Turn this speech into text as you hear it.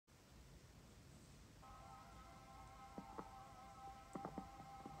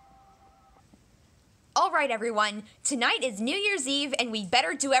All right, everyone. Tonight is New Year's Eve, and we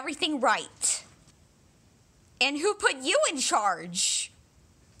better do everything right. And who put you in charge?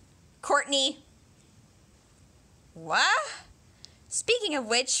 Courtney. What? Speaking of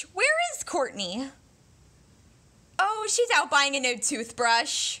which, where is Courtney? Oh, she's out buying a new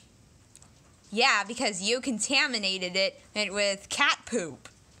toothbrush. Yeah, because you contaminated it with cat poop.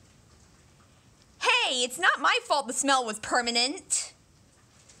 Hey, it's not my fault the smell was permanent.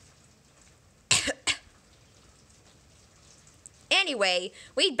 Anyway,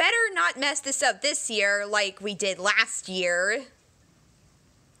 we'd better not mess this up this year like we did last year.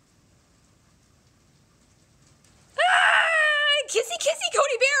 Ah! Kissy, kissy,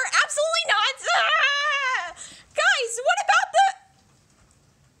 Cody Bear! Absolutely not! Ah! Guys, what about the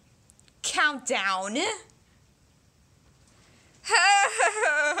countdown?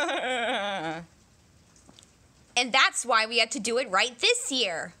 And that's why we had to do it right this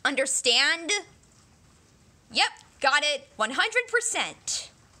year. Understand? Yep, got it. 100%.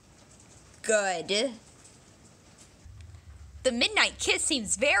 Good. The midnight kiss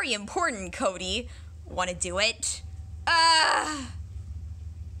seems very important, Cody. Want to do it?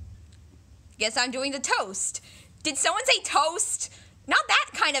 Guess I'm doing the toast. Did someone say toast? Not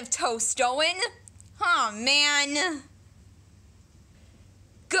that kind of toast, Owen. Oh, man.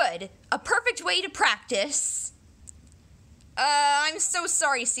 Good. A perfect way to practice. I'm so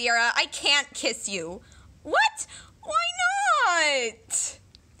sorry, Sierra. I can't kiss you. What? Why not?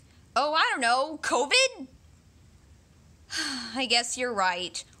 Oh, I don't know. COVID? I guess you're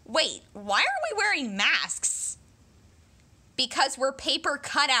right. Wait, why are we wearing masks? Because we're paper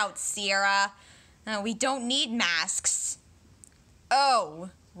cutouts, Sierra. We don't need masks. Oh,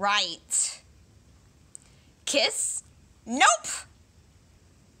 right. Kiss? Nope!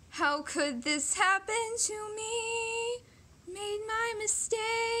 How could this happen to me? Made my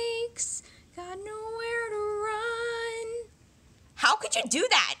mistakes. Got nowhere to run. How could you do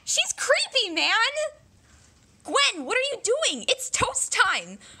that? She's creepy, man! Gwen, what are you doing? It's toast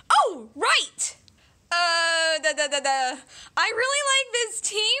time. Oh, right. I really like this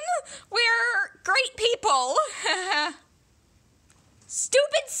team. We're great people.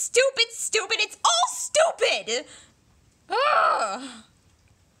 Stupid, stupid, stupid. It's all stupid. Ugh.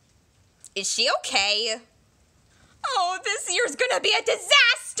 Is she okay? Oh, this year's gonna be a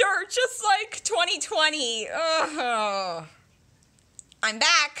disaster, just like 2020. Ugh. I'm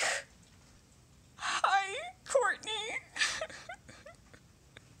back. Hi, Courtney.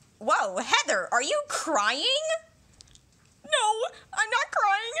 Whoa, Heather, are you crying? No, I'm not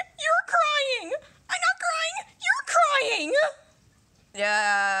crying. You're crying. I'm not crying. You're crying.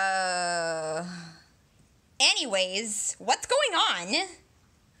 Anyways, what's going on?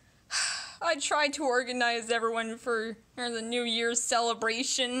 I tried to organize everyone for the New Year's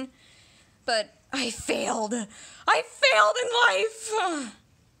celebration, but I failed. I failed in life.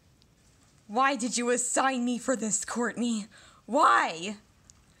 Why did you assign me for this, Courtney? Why?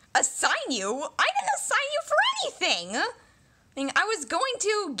 Assign you? I didn't assign you for anything. I mean, I was going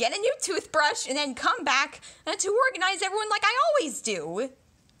to get a new toothbrush and then come back to organize everyone like I always do.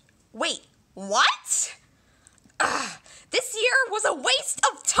 Wait, what? This year was a waste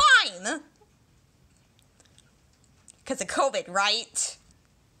of time. Because of COVID, right?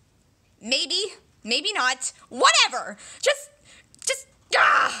 Maybe, maybe not. Whatever. Just,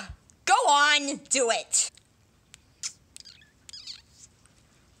 go on, do it.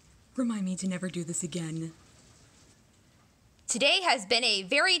 Remind me to never do this again. Today has been a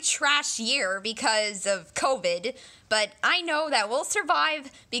very trash year because of COVID, but I know that we'll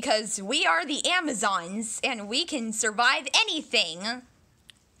survive because we are the Amazons and we can survive anything.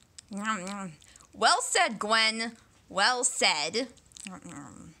 Well said, Gwen. Well said.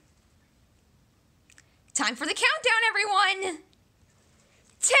 Time for the countdown, everyone.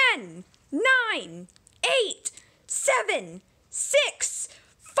 10, 9, 8, 7, 6,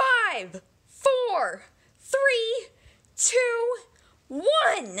 5, 4, 3, 2,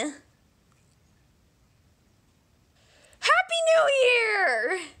 1. Happy New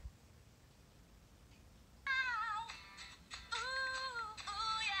Year!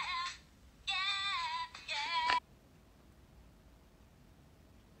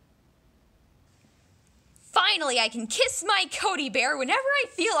 Finally, I can kiss my Cody Bear whenever I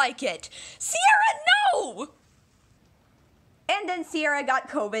feel like it. Sierra, no! And then Sierra got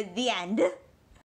COVID, the end.